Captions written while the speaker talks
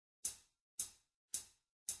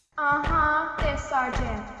This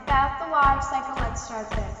Sergeant. About the water cycle, let's start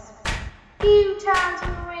this. Few times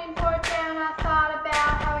when the rain poured down, I thought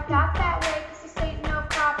about how it got that way, 'cause this ain't no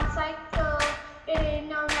carbon cycle, it ain't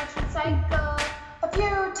no nitrogen cycle. A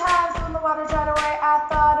few times when the water dried away, I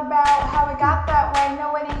thought about how it got that way.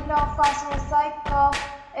 No, it ain't no phosphorus cycle,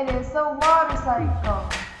 it is the water cycle.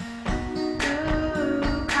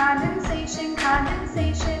 Ooh, condensation,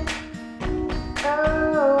 condensation.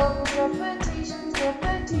 Oh, precipitation,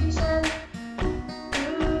 precipitation.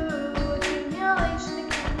 Ooh, accumulation,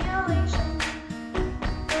 accumulation.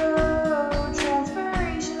 Ooh,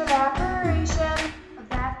 transpiration, evaporation.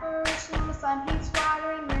 Evaporation, the sun heats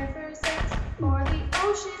water in rivers, lakes, or the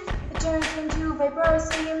ocean. It turns into vapor or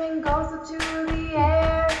steam and goes up to the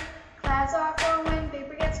air. Clouds are formed when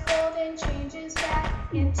vapor gets cold and changes back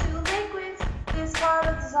into liquids. This part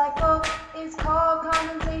of the cycle is called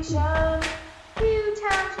condensation. Few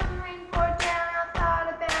times when the rain poured down, I thought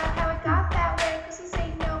about how it got that way, 'cause this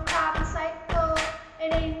ain't no carbon cycle,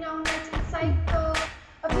 it ain't no nitrogen cycle.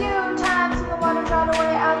 A few times when the water dried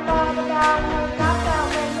away, I thought about how it got that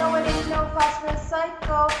way. No, it ain't no phosphorus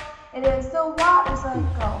cycle, it is the water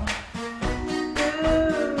cycle.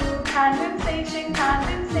 Ooh, condensation,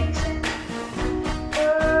 condensation.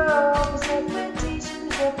 Ooh, precipitation,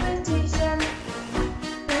 precipitation.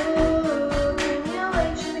 Ooh,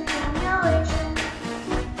 accumulation, accumulation.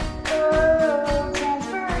 Ooh,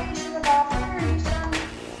 transpiration, evaporation.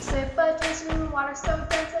 Precipitation, the water so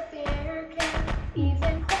dense that the air can't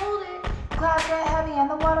even hold it. The clouds get heavy and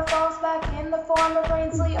the water falls back in the form of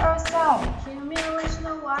rain, sleet, or snow. Accumulation,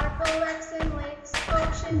 the water collects in lakes,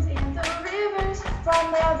 oceans, and the rivers.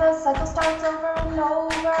 From there, the cycle starts over and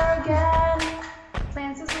over again.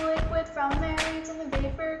 Plants is liquid from their roots and the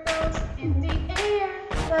vapor goes in the air.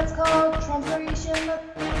 That's called transpiration.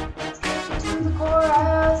 Let's get to the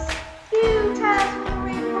chorus. Few times when the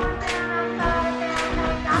rain poured down, I thought about how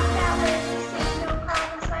it got that way. This ain't no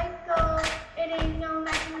carbon cycle, it ain't no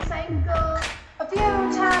nitrogen cycle. A few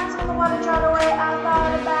times when the water dried away, I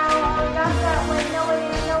thought about how it got that way. No, it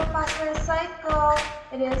ain't no phosphorus cycle,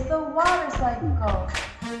 it is the water cycle.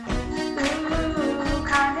 Ooh,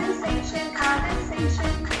 condensation,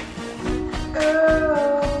 condensation.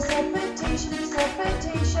 Ooh, precipitation,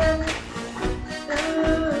 precipitation.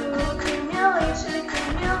 Ooh, accumulation,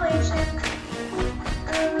 accumulation.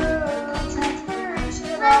 Ooh, transpiration,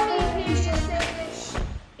 evaporation. This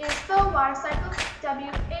is the water cycle,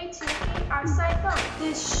 W-A-T-E-R cycle.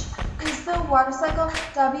 This is the water cycle,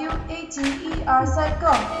 W-A-T-E-R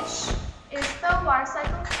cycle. This is the water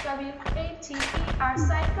cycle, W-A-T-E-R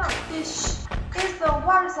cycle. This is the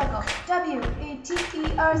water cycle,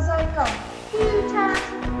 W-A-T-E-R cycle. Few times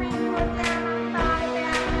when the rain poured down, I thought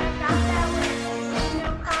about how it got that way. This ain't no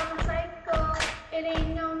carbon cycle, it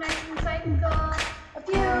ain't no nitrogen cycle. A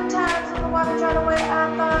few times when the water dried away,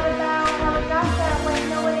 I thought about how it got that way.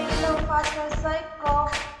 No, it ain't no phosphorus cycle,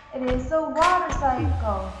 it is the water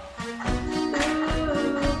cycle.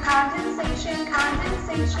 Ooh, condensation,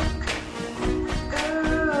 condensation.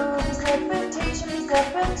 Ooh, precipitation,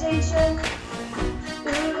 precipitation.